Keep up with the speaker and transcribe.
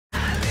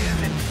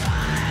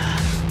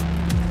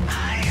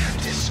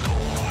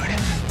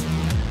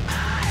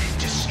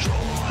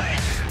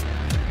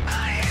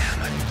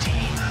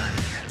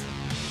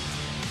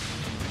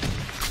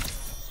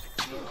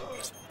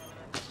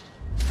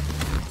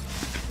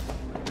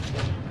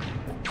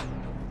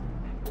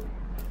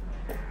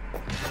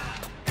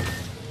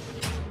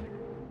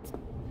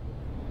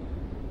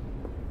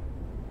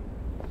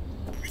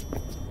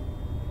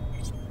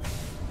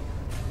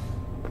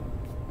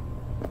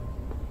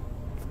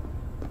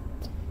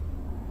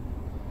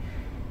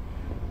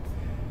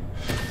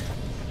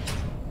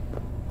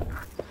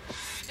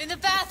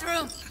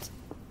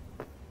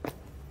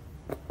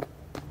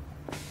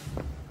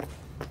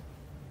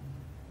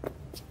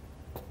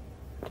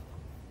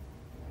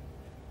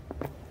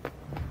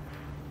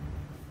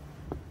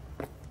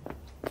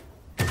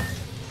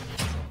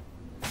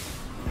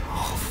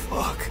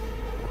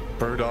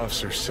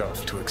offs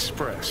herself to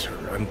express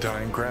her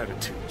undying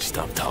gratitude.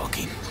 Stop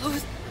talking.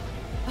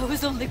 I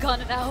was only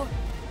gone an hour.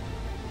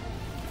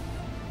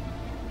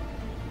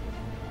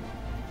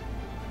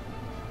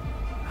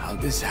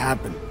 How'd this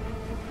happen?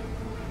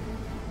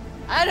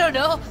 I don't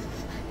know.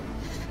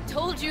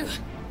 Told you.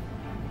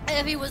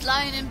 Evie was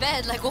lying in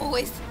bed like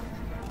always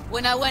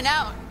when I went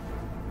out.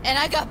 And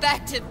I got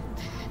back to...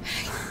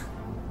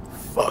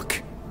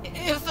 Fuck.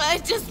 If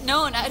I'd just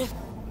known, I'd have...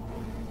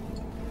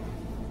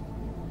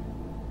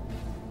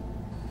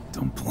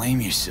 Don't blame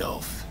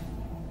yourself.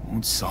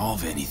 Won't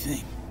solve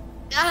anything.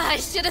 I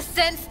should have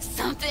sensed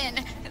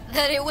something.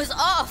 That it was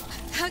off.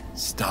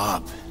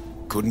 Stop.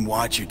 Couldn't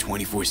watch her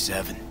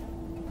 24/7.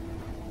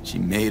 She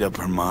made up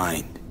her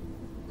mind.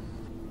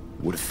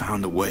 Would have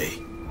found a way.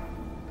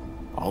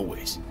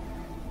 Always.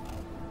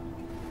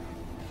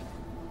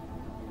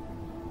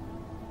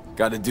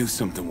 Gotta do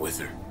something with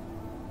her.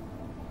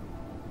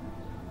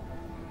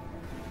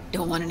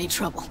 Don't want any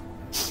trouble.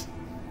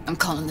 I'm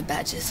calling the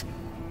badges.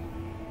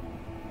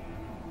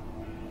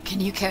 Can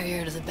you carry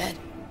her to the bed?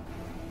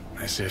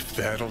 As if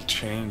that'll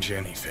change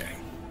anything.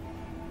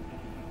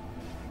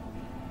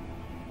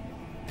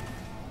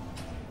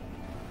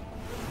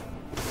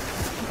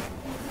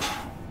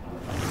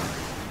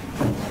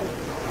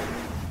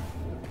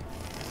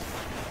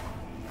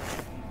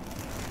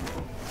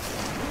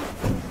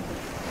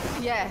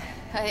 Yeah,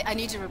 I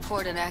need to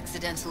report an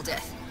accidental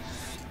death.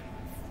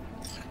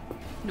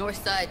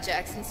 North side,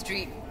 Jackson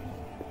Street.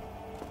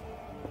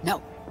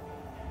 No.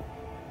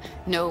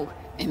 No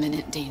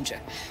imminent danger.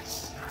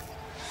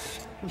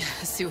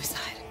 Suicide.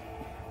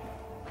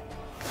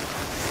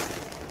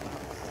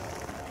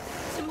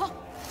 Tomorrow.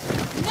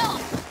 No!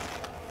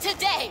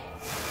 Today!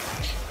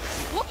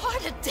 What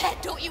part of dead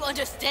don't you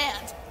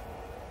understand?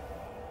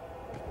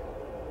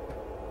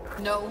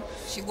 No,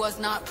 she was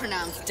not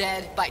pronounced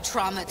dead by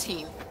trauma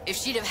team. If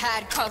she'd have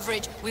had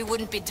coverage, we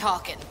wouldn't be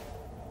talking.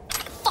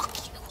 Fuck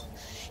you!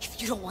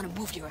 If you don't want to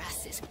move your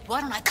asses,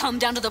 why don't I come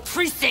down to the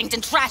precinct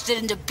and trash it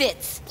into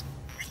bits?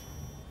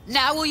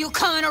 Now will you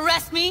come and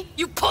arrest me,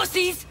 you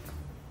pussies?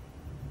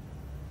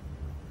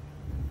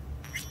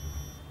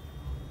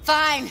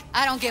 Fine,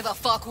 I don't give a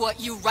fuck what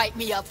you write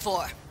me up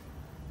for.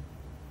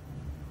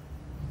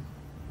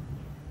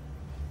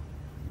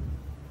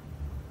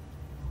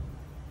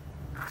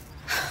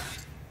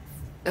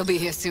 They'll be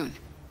here soon.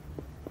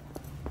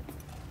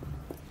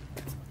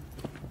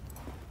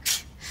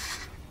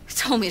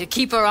 Told me to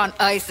keep her on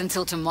ice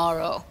until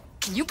tomorrow.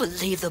 Can you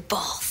believe the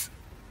balls?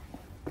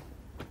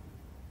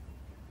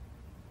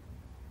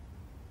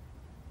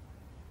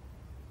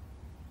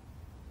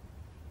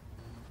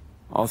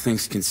 All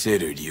things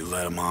considered, you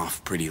let him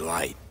off pretty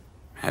light.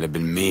 Had it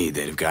been me,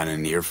 they'd have gotten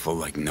an earful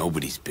like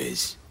nobody's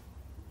biz.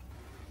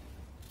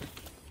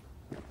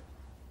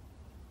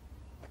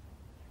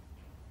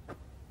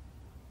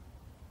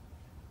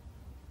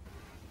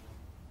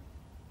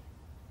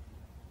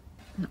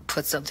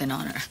 Put something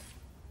on her.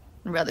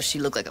 I'd rather she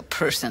look like a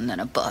person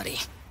than a body.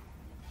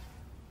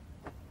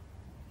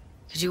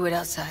 Could you wait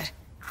outside?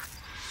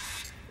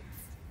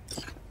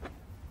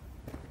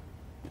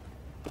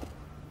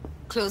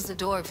 Close the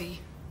door, V.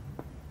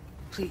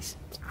 Please.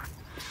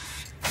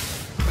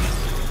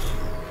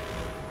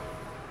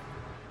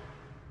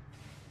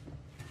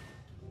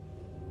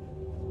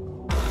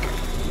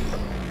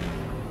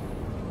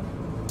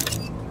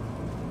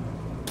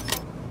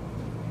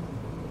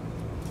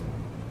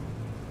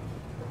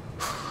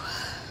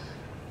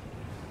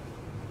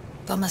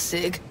 Bum a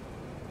cig.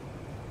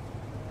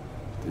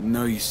 Didn't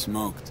know you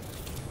smoked.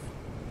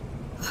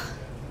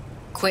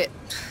 Quit.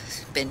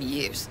 It's been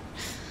years.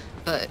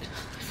 But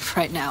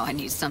right now I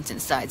need something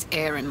besides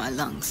air in my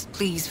lungs.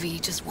 Please, V,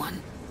 just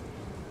one.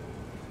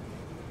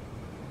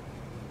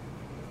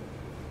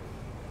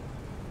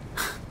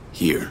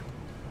 Here.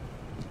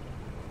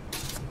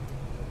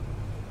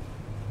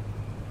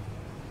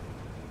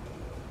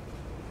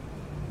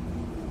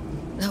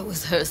 That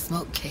was her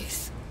smoke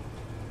case.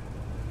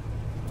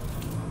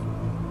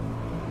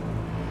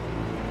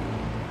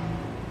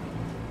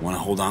 Want to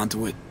hold on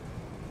to it?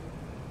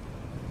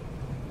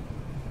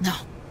 No.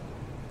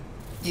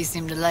 You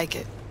seem to like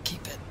it.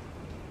 Keep it.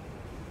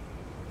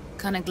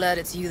 Kinda glad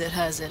it's you that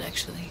has it,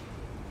 actually.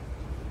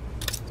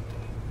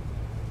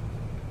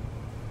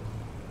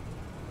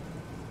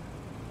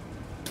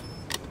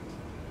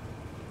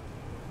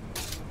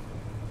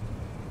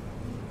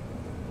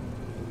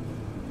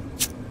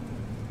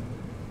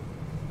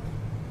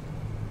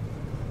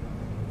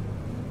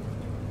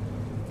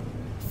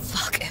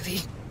 Fuck,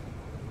 Evie.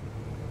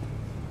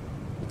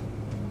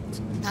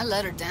 I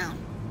let her down.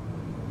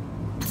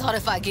 I thought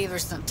if I gave her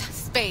some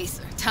space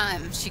or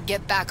time, she'd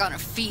get back on her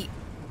feet.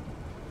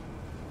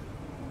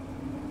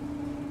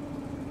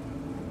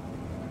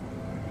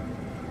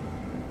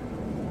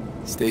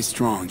 Stay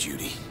strong,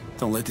 Judy.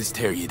 Don't let this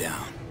tear you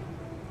down.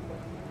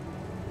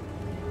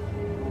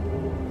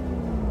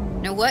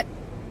 You know what?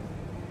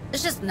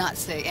 Let's just not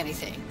say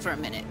anything for a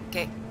minute,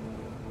 okay?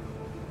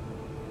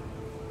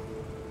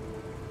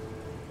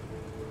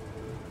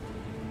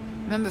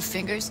 Remember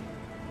Fingers?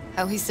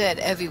 How he said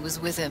Evie was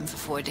with him for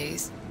 4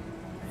 days.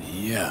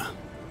 Yeah,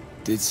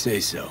 did say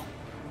so.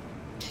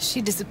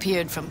 She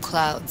disappeared from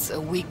Clouds a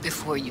week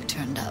before you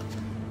turned up.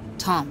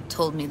 Tom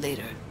told me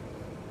later.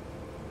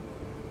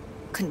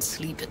 Couldn't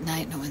sleep at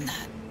night knowing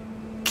that.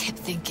 Kept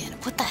thinking,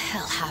 what the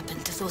hell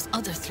happened to those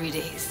other 3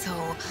 days?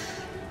 So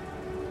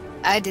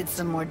I did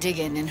some more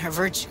digging in her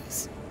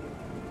virtues.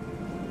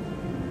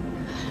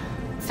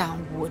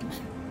 Found Woodman.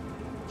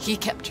 He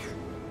kept her.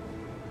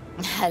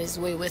 Had his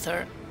way with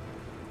her.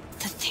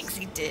 The things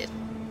he did.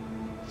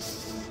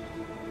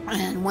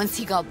 And once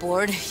he got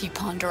bored, he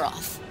pawned her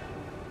off.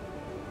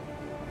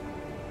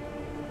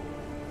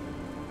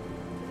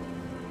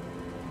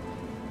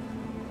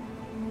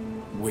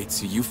 Wait,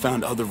 so you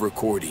found other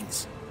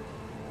recordings?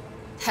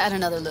 Had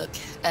another look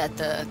at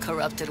the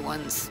corrupted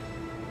ones.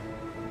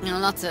 You know,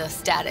 lots of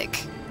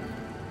static.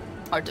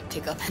 Hard to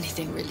pick up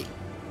anything, really.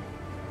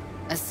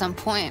 At some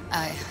point,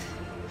 I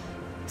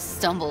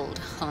stumbled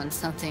on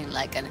something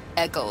like an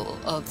echo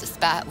of the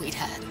spat we'd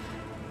had.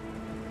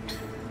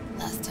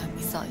 Last time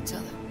we saw each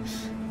other.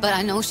 But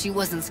I know she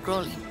wasn't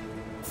scrolling.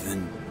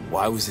 Then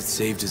why was it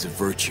saved as a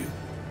virtue?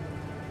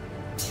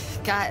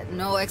 Got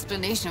no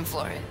explanation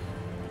for it.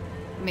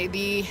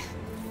 Maybe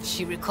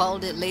she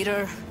recalled it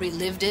later,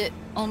 relived it,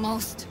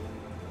 almost.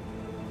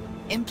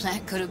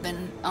 Implant could have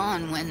been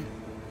on when,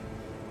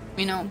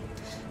 you know,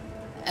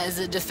 as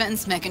a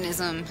defense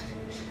mechanism,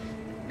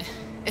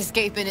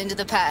 escaping into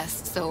the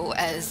past so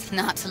as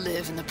not to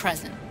live in the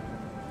present.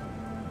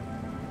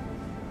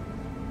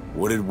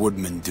 What did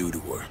Woodman do to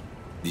her?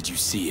 Did you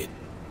see it?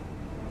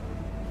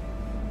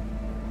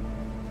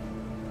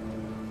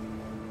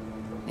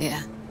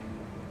 Yeah.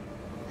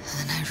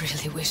 And I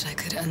really wish I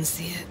could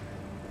unsee it.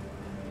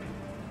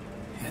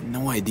 I had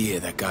no idea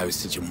that guy was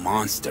such a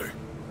monster.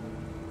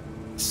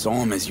 Saw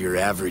him as your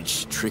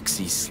average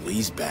tricksy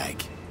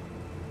sleazebag.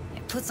 He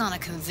puts on a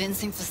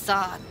convincing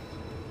facade.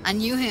 I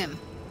knew him,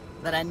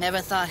 but I never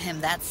thought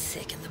him that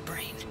sick in the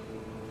brain.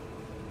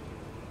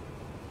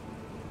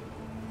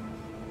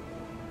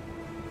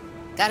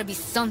 Gotta be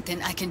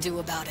something I can do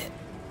about it.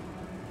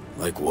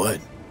 Like what?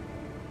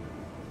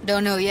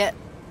 Don't know yet.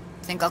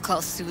 Think I'll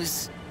call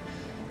Suze.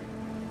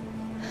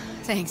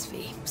 Thanks,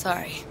 V.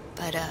 Sorry,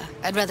 but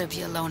I'd rather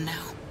be alone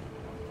now.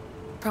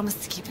 Promise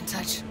to keep in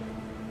touch.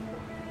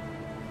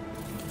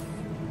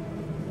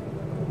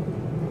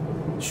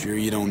 Sure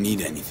you don't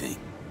need anything?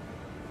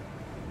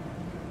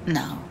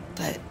 No,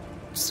 but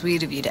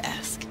sweet of you to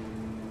ask.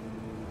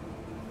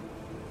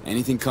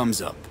 Anything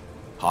comes up,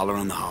 holler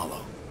on the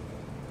holo.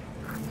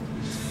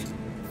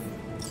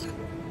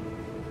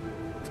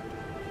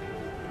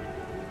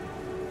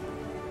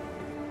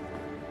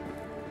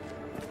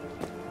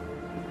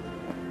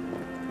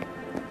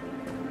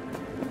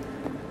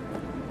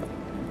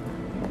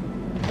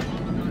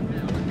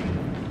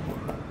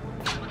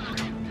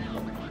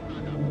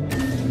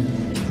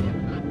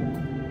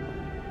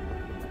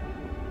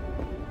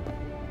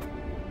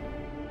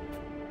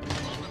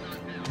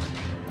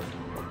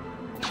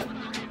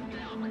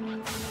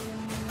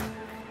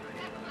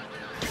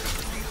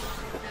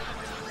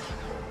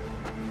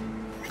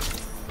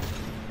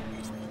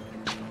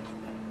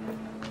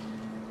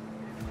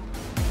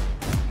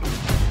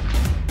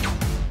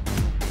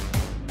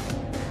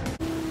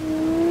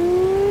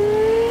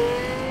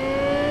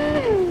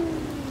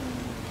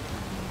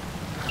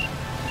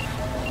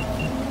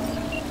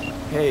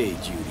 Hey,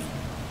 Judy.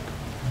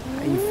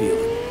 How you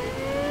feeling?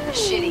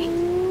 Shitty,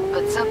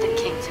 but something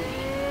came to me.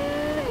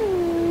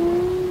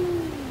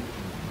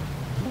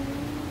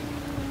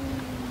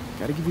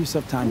 Gotta give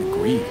yourself time to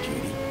grieve,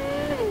 Judy.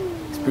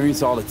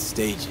 Experience all its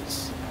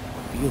stages.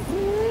 Feel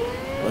them.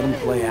 Let them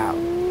play out.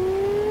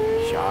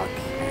 Shock,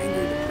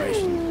 anger,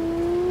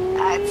 depression.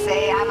 I'd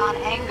say I'm on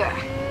anger.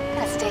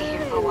 Gonna stay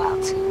here for a while,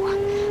 too.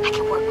 I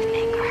can work with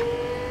anger.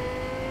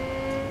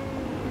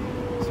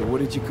 So what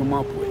did you come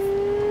up with?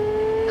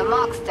 The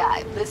Mox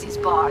died. Lizzie's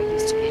bar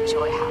used to be a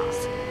joy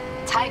house.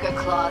 Tiger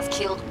Claws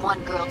killed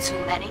one girl too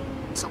many,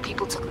 so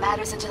people took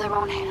matters into their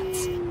own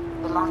hands.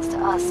 Belongs to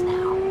us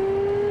now.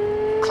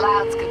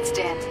 Clouds could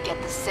stand to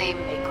get the same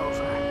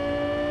makeover.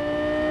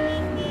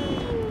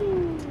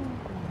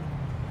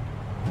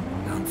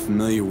 I'm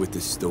familiar with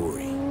the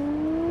story.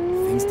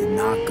 Things did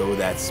not go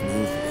that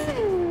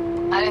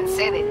smoothly. I didn't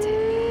say they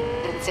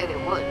did. Didn't say they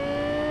would.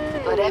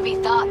 But Evie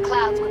thought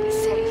Clouds would be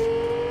safe.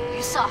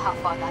 You saw how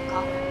far that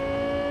got her.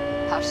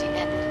 How she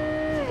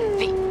ended.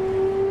 V.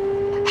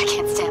 I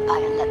can't stand by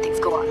and let things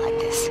go on like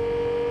this.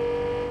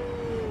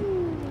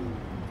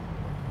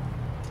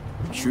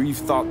 Sure you've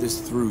thought this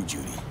through,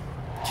 Judy.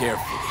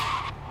 Carefully.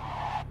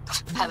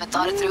 Haven't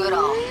thought it through at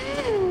all.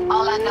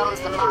 All I know is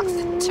the Mox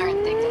didn't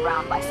turn things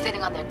around by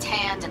sitting on their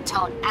tanned and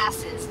toned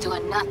asses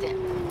doing nothing.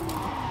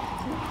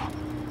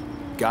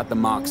 Got the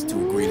Mox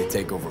to agree to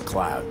take over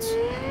Clouds.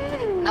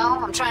 No,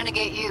 I'm trying to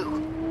get you.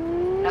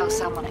 Know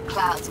someone at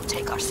Clouds will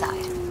take our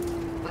side.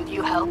 Will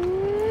you help?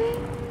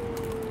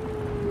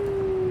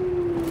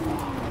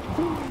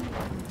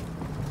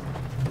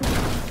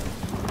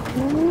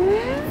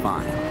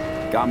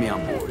 Fine. Got me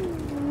on board.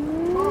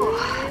 Ooh,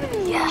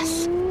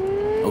 yes.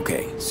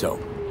 Okay, so,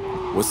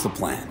 what's the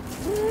plan?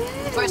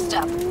 First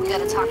up, we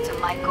gotta talk to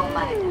Maiko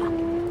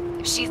Maeda.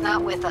 If she's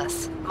not with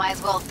us, might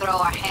as well throw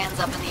our hands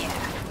up in the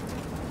air.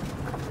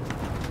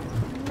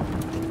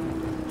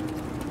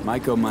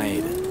 Maiko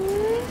Maeda.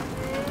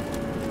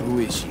 Who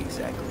is she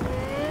exactly?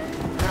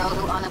 Girl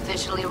who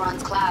unofficially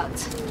runs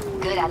Clouds.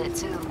 Good at it,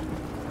 too.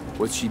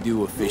 What's she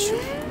do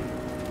officially?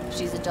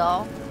 She's a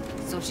doll,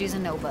 so she's a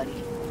nobody.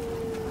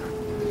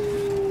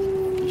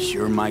 You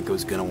sure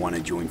Maiko's gonna want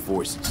to join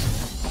forces?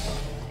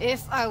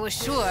 If I was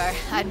sure,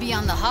 I'd be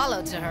on the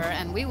hollow to her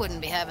and we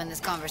wouldn't be having this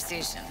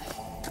conversation.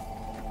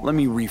 Let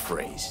me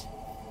rephrase.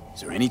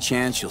 Is there any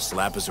chance she'll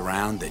slap us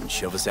around and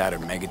shove us out her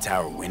mega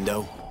tower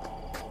window?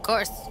 Of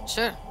course,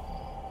 sure.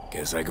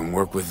 Guess I can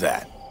work with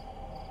that.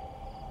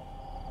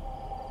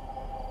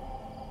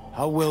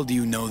 How well do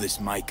you know this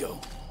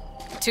Maiko?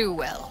 Too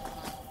well.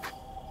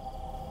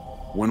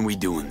 When we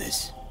doing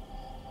this?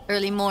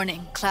 Early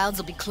morning, Clouds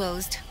will be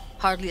closed.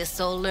 Hardly a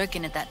soul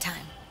lurking at that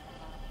time.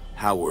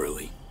 How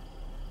early?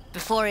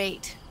 Before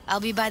 8.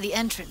 I'll be by the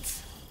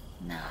entrance.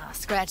 Nah,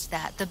 scratch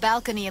that. The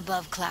balcony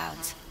above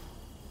Clouds.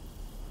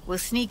 We'll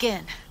sneak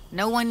in.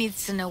 No one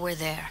needs to know we're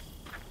there.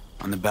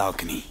 On the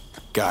balcony.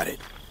 Got it.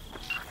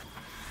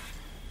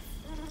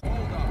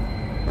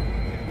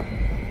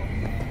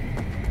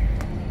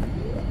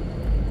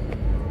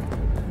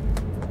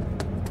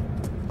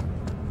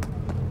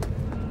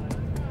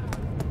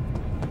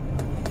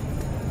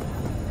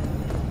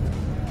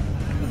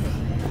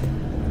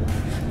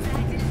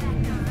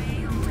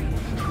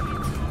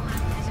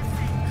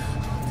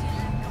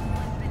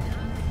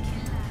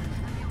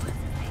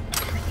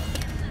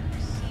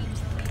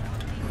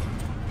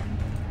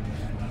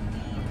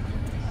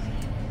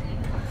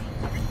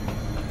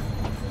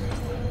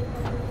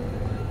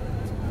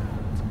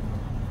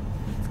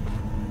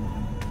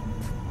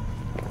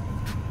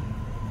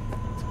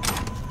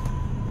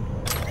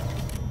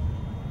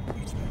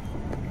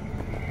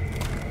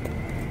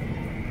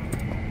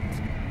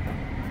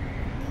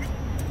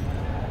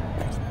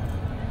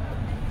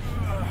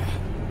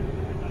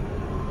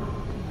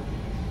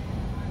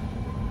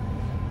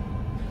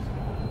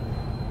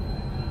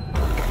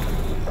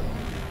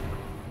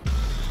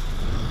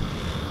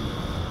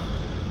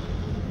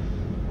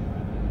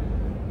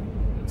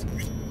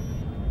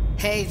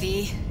 Hey,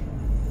 V.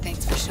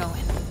 Thanks for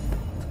showing.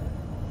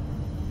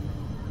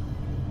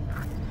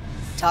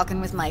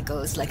 Talking with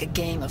Maiko's like a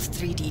game of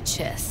 3D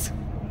chess.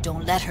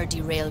 Don't let her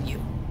derail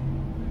you.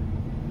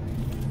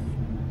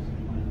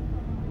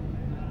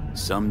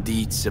 Some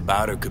deets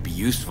about her could be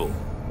useful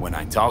when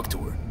I talk to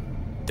her.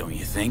 Don't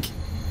you think?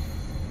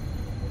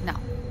 No,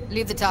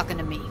 leave the talking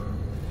to me.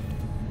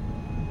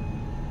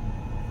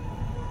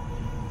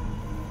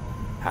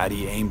 How do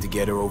you aim to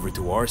get her over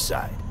to our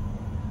side?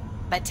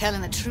 By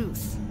telling the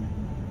truth.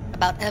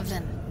 About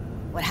Evelyn,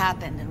 what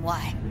happened and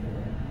why.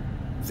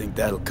 Think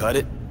that'll cut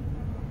it?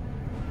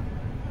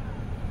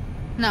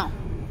 No.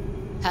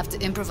 Have to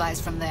improvise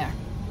from there.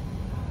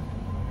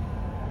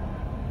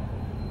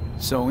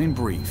 So, in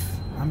brief,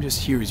 I'm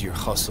just here as your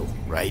hustle,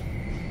 right?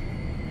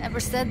 Never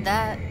said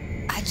that.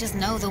 I just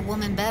know the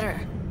woman better.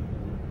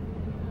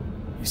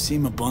 You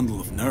seem a bundle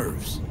of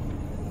nerves.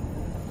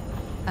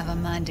 I've a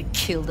mind to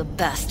kill the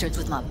bastards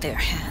with my bare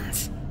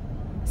hands.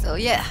 So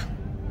yeah,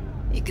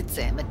 you could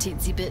say I'm a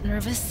teensy bit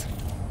nervous.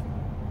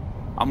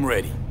 I'm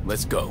ready.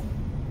 Let's go.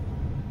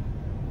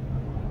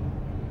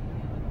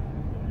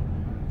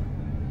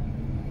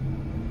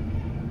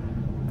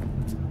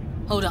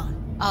 Hold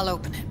on, I'll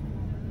open it.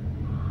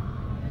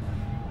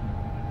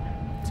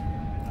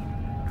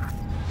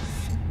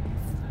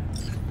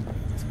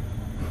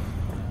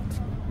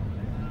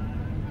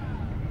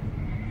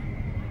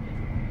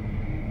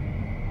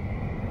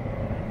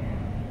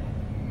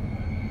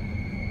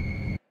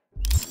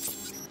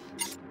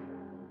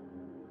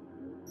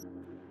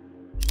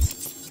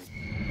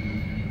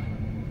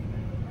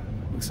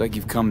 Looks like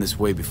you've come this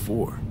way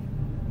before.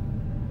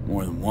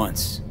 More than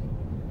once.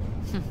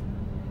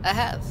 I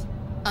have,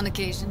 on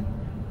occasion.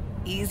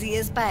 Easy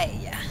as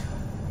paella.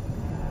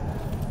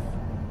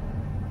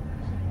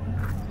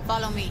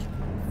 Follow me.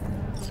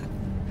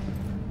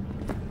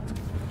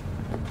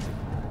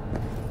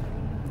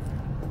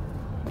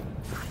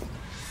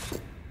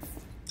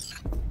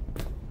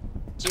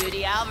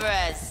 Judy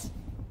Alvarez.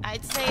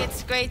 I'd say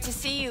it's great to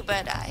see you,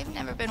 but I've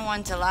never been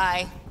one to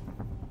lie.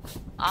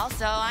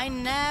 Also, I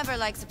never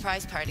like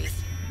surprise parties,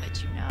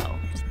 but you know.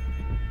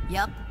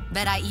 Yup,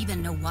 bet I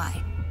even know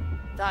why.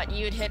 Thought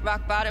you'd hit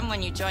rock bottom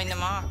when you joined the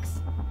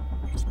Mox.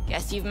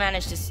 Guess you've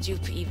managed to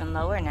stoop even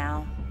lower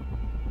now.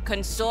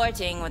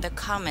 Consorting with a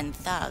common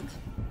thug.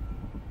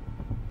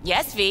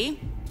 Yes, V.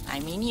 I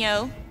mean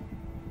you.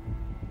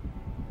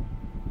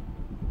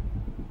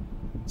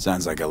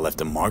 Sounds like I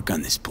left a mark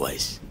on this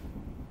place.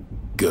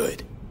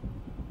 Good.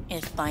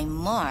 If by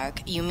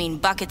mark you mean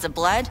buckets of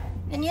blood,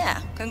 then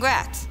yeah,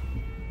 congrats.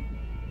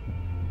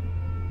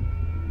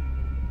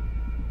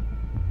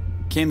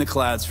 Came to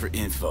Clouds for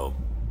info.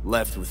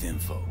 Left with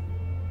info.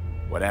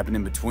 What happened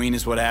in between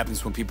is what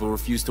happens when people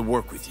refuse to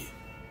work with you.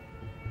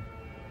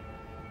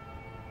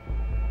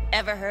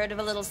 Ever heard of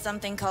a little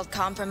something called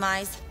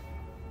compromise?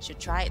 Should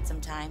try it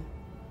sometime.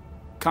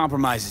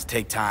 Compromises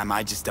take time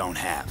I just don't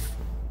have.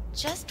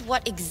 Just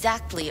what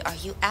exactly are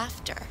you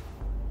after?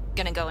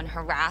 Gonna go and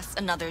harass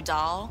another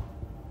doll?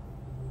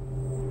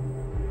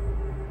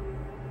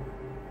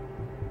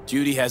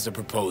 Judy has a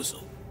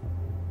proposal.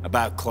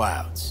 About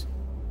clouds.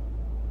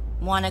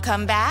 Wanna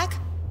come back?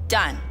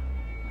 Done.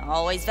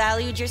 Always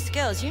valued your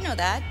skills, you know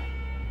that.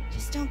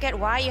 Just don't get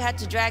why you had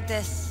to drag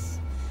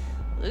this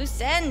loose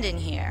end in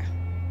here.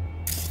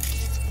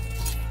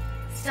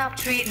 Stop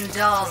treating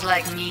dolls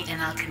like meat and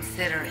I'll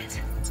consider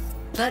it.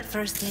 But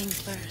first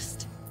things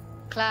first.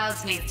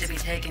 Clouds needs to be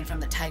taken from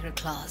the Tiger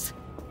Claws.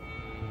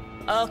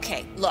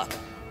 Okay, look.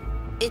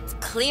 It's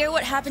clear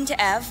what happened to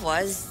Ev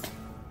was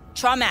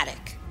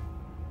traumatic.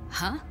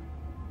 Huh?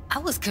 I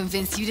was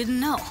convinced you didn't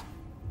know.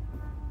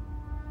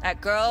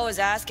 That girl was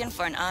asking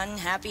for an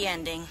unhappy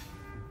ending.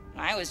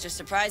 I was just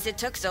surprised it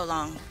took so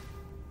long.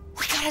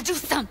 We gotta do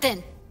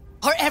something,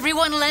 or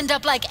everyone will end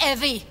up like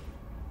Evie.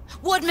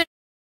 Woodman,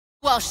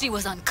 while she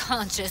was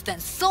unconscious,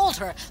 then sold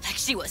her like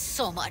she was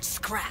so much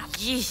scrap.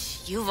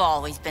 Yeesh, you've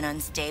always been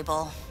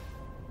unstable.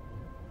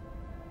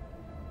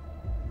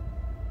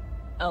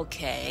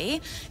 Okay,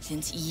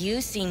 since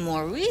you seem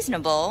more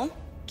reasonable,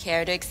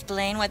 care to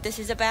explain what this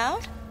is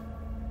about?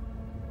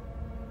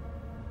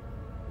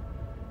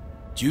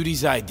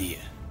 Judy's idea.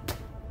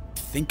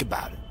 Think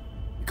about it.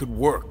 It could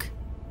work.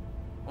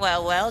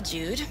 Well, well,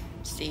 Jude.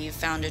 See, you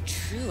found a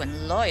true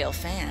and loyal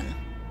fan.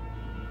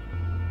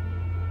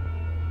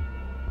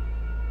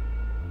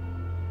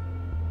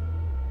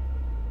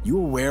 You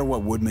aware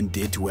what Woodman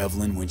did to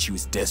Evelyn when she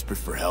was desperate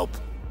for help?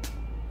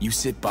 You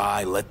sit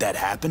by, let that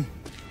happen?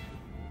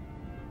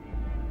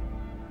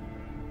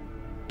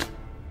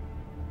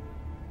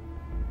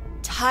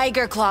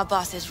 Tiger Claw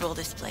bosses rule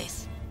this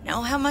place.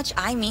 Know how much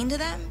I mean to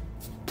them?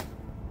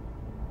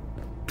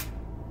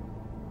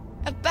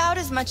 About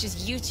as much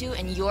as you two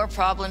and your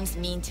problems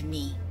mean to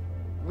me.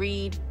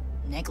 Read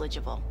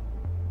negligible.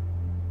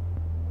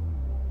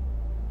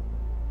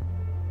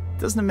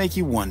 Doesn't it make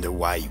you wonder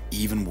why you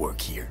even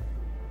work here?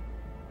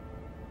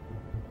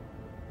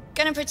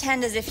 Gonna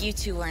pretend as if you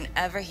two weren't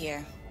ever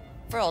here.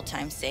 For old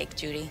time's sake,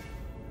 Judy.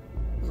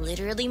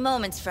 Literally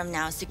moments from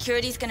now,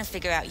 security's gonna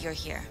figure out you're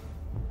here.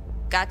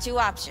 Got two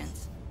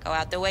options. Go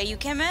out the way you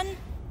came in,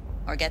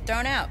 or get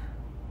thrown out.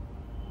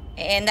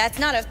 And that's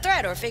not a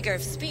threat or figure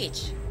of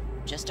speech.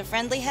 Just a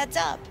friendly heads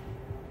up.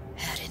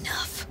 Had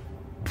enough.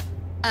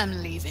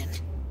 I'm leaving.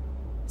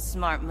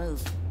 Smart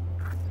move.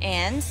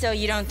 And so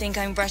you don't think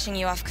I'm brushing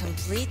you off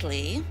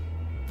completely,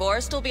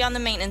 Forrest will be on the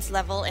maintenance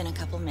level in a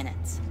couple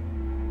minutes.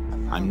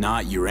 I'm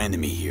not your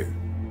enemy here.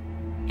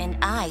 And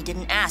I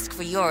didn't ask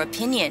for your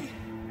opinion.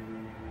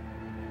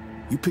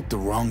 You picked the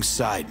wrong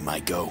side,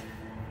 Maiko.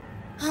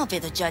 I'll be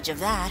the judge of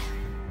that.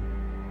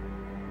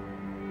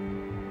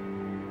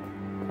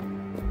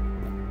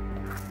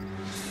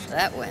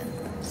 That went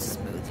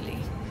smoothly.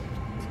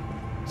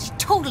 She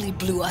totally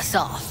blew us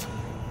off.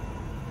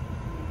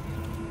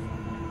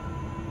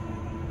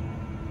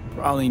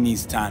 Probably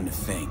needs time to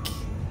think.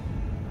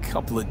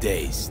 Couple of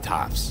days,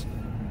 tops.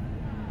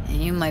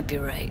 And you might be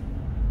right.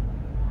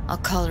 I'll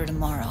call her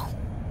tomorrow.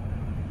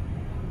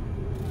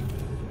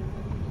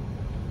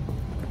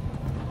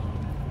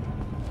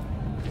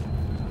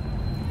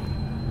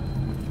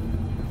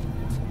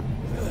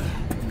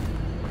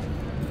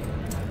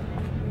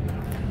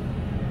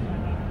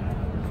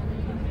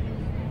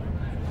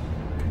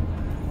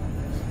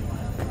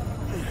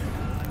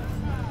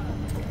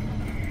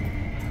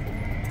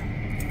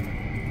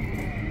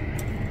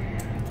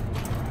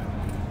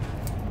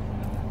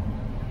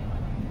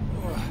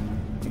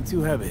 You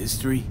two have a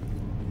history?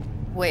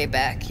 Way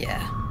back,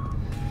 yeah.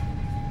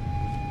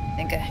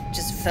 Think I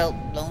just felt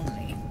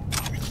lonely.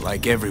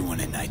 Like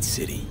everyone in Night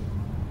City.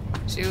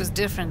 She was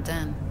different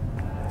then.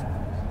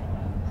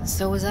 And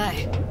so was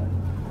I.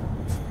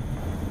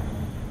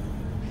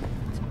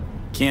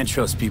 Can't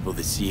trust people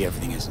that see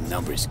everything as a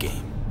numbers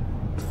game.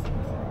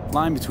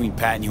 Line between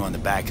patting you on the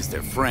back as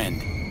their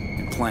friend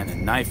and planting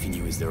a knife in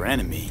you as their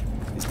enemy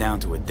is down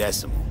to a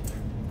decimal.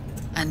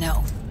 I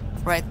know.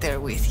 Right there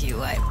with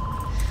you,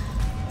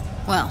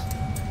 well,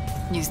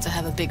 used to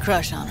have a big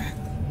crush on her.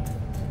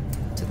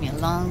 Took me a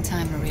long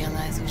time to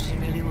realize who she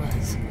really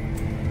was.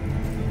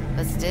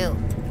 But still,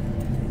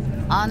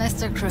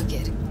 honest or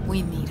crooked,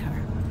 we need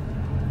her.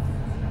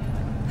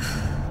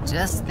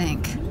 Just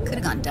think, could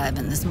have gone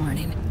diving this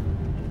morning.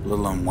 A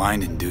little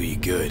unwinding do you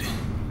good.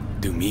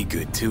 Do me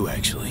good too,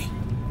 actually.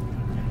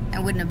 I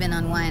wouldn't have been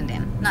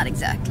unwinding, not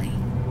exactly.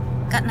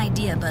 Got an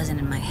idea buzzing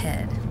in my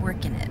head,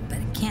 working it, but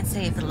I can't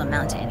say if it'll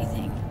amount to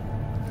anything.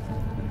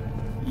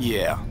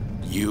 Yeah.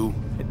 You,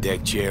 a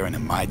deck chair, and a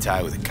Mai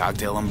Tai with a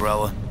cocktail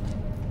umbrella?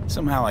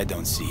 Somehow I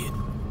don't see it.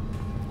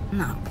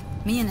 No.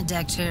 Me in a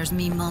deck chair is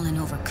me mulling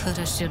over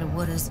coulda, shoulda,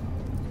 wouldas.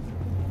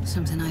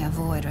 Something I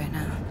avoid right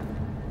now.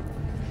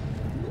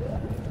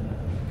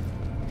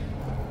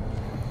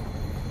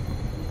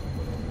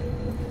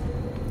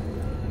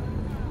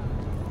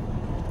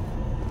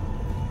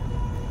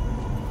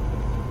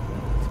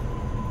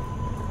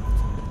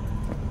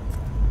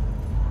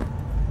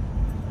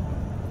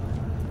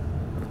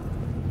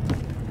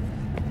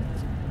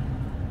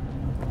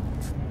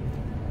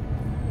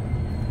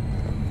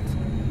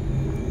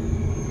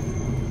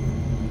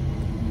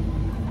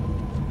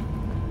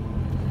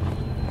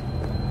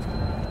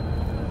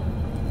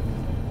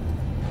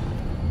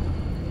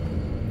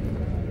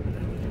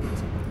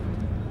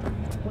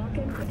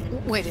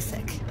 Wait a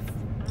sec.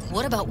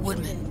 What about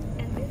Woodman?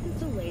 And this is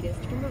the latest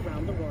from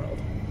around the world.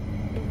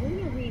 The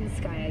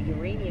Lunarinskaya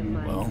uranium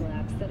mine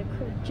collapse that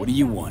occurred just What do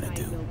you want to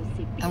outside do?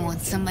 Novosibirsk. I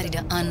want somebody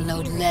to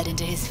unload lead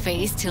into his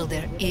face till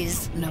there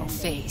is no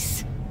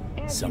face.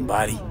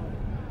 Somebody?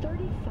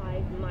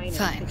 35 miners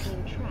Fine.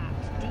 became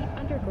trapped deep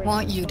underground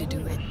Want you to do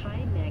following it. a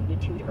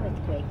high-magnitude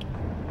earthquake.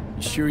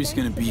 You sure he's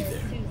gonna be there?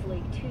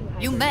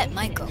 You met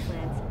Michael.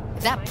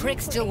 If that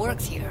prick still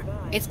works here,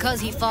 it's cause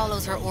he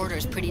follows her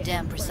orders pretty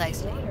damn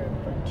precisely.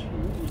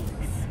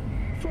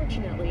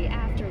 Fortunately,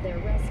 after their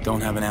rescue,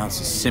 Don't have an ounce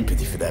of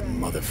sympathy for that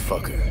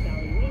motherfucker.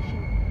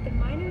 the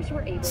miners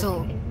were able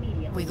So, to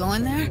immediately we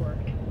going there? work.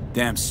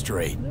 Damn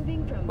straight.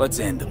 Moving from Let's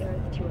end the them.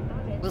 Earth to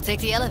above it, We'll take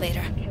the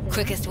elevator.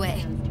 Quickest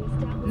way.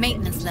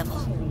 Maintenance level.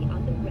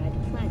 on the Red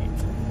Planet.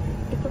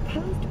 The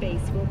proposed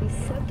base will be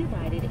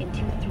subdivided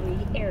into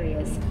 3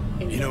 areas.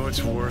 You know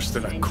what's worse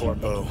than a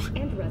corpo?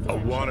 A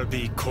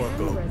wannabe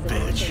corpo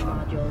bitch. You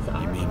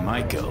mean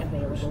Maiko?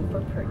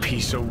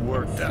 Piece of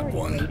work, that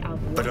one.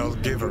 But I'll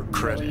give her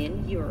credit.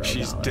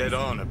 She's dead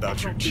on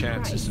about your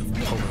chances of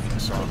pulling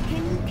this off.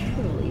 Can you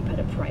truly put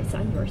a price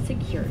on your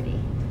security?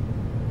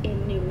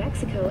 In New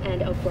Mexico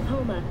and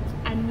Oklahoma,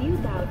 a new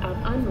bout of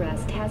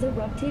unrest has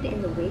erupted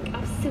in the wake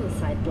of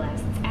suicide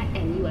blasts at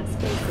NUS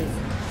bases.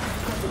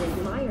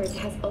 President Myers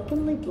has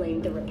openly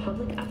blamed the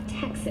Republic of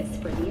Texas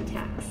for the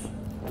attacks.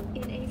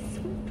 In a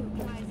swift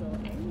reprisal,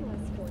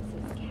 NUS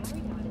forces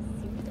carried out a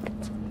series of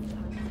bombings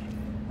on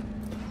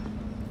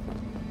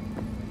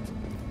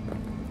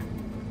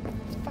What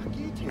the fuck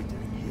you two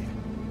doing here?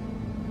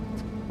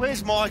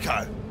 Where's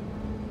Maiko?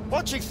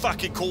 Why'd you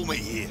fucking call me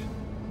here?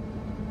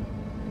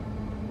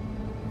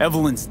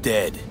 Evelyn's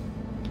dead.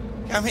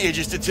 Come here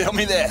just to tell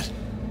me that.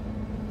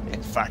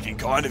 It's fucking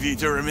kind of you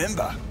to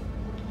remember.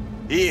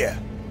 Here.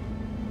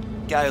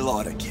 Go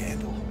light a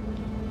candle.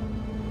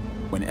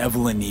 When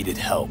Evelyn needed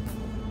help,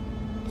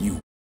 you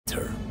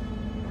her.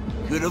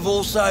 Could have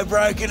also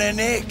broken her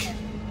neck.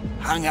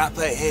 Hung up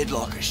her head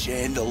like a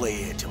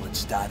chandelier till it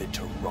started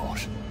to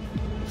rot.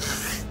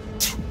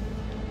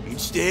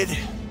 Instead,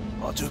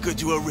 I took her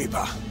to a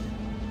ripper.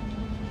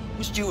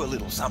 Was due a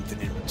little something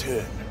in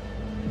return.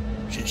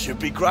 She should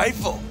be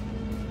grateful.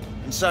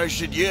 And so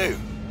should you.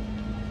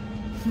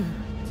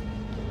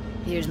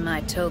 Here's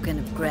my token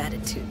of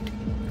gratitude.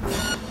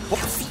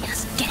 See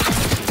us, get out.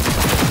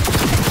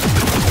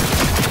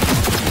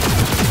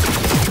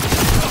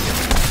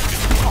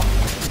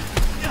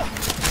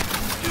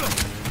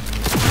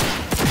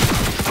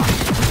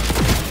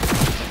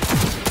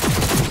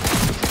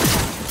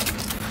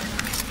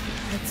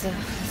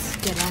 Let's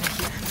get out of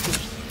here.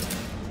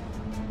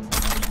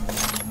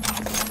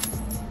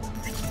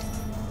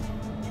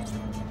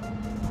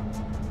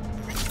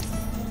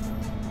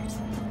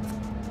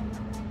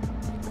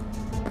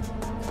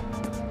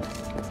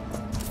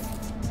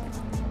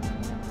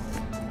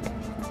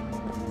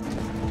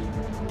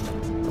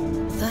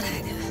 Thought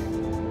I'd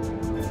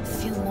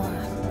feel more...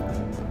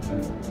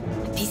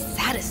 be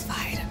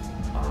satisfied.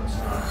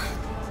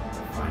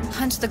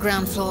 Hunch the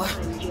ground floor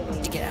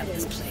to get out of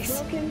this place.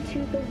 Welcome to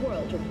the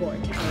World Report on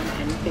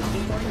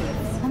N54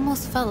 News.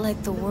 Almost felt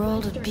like the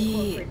world would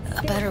be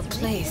a better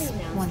place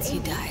once you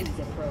died.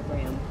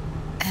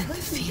 And the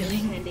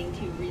feeling,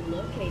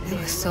 it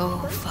was so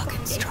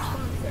fucking strong.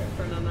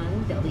 From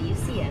among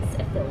WCS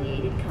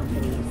affiliated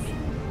companies.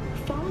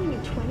 Following a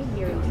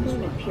 20-year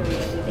employment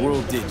period, The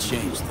world did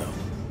change, though.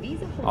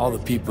 All the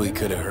people he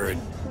could have heard,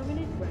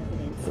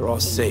 they're all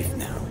safe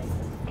now.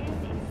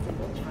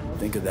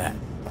 Think of that.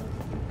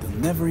 They'll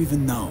never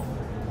even know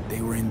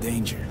they were in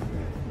danger.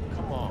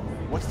 Come on,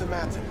 what's the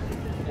matter?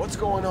 What's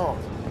going on?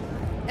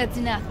 It's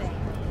nothing.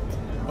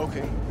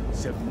 Okay,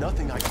 except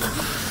nothing I can do.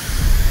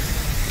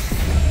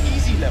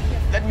 Easy level,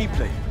 let me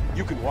play.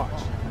 You can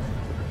watch.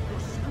 You're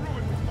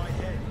screwing with my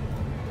head.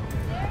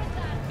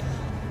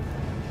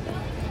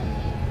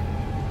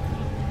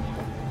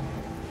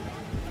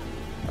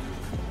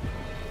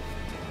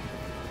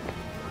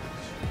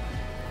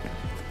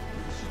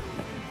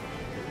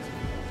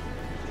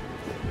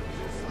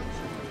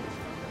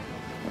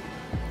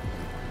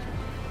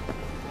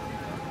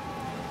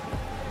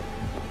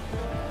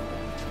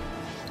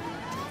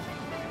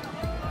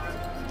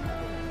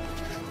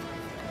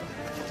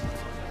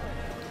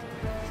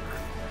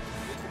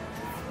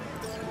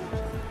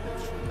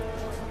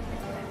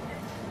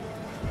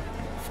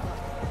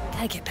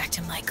 Gotta get back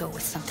to Maiko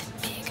with something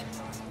big.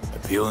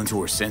 Appealing to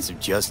her sense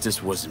of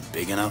justice wasn't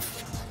big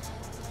enough.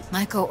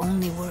 Maiko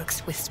only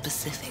works with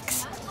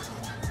specifics.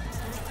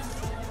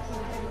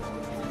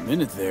 A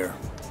minute there.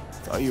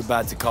 Thought you were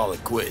about to call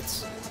it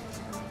quits.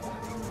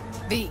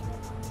 B,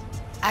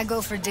 I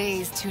go for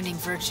days tuning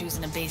virtues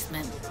in a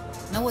basement.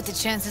 Know what the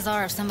chances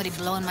are of somebody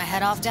blowing my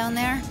head off down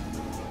there?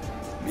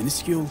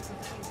 Minuscule?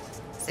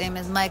 Same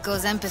as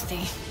Maiko's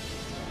empathy.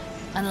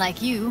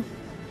 Unlike you,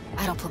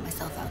 I don't put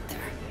myself out there.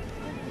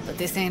 But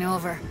this ain't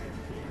over.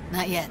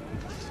 Not yet.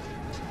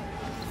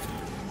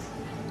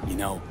 You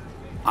know,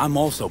 I'm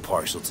also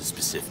partial to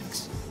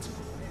specifics.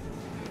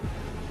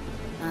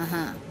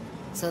 Uh-huh.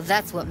 So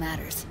that's what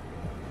matters.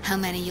 How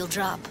many you'll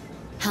drop.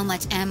 How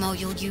much ammo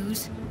you'll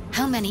use?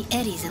 How many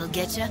eddies it'll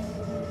get you?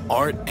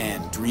 Art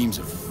and dreams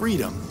of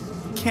freedom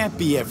can't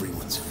be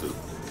everyone's food.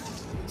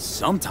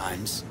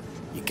 Sometimes,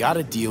 you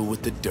gotta deal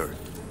with the dirt.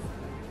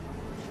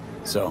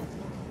 So,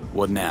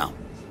 what now?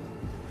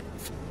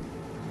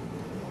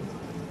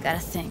 Gotta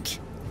think.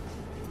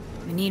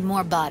 We need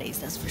more bodies,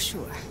 that's for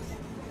sure.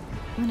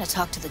 I'm gonna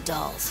talk to the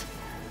dolls.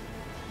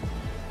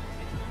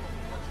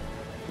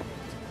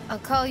 I'll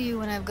call you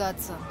when I've got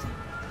something.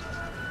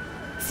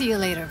 See you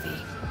later, V.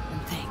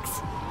 And thanks.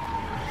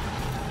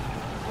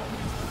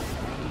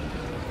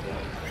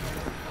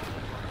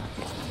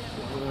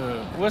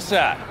 What's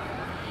that?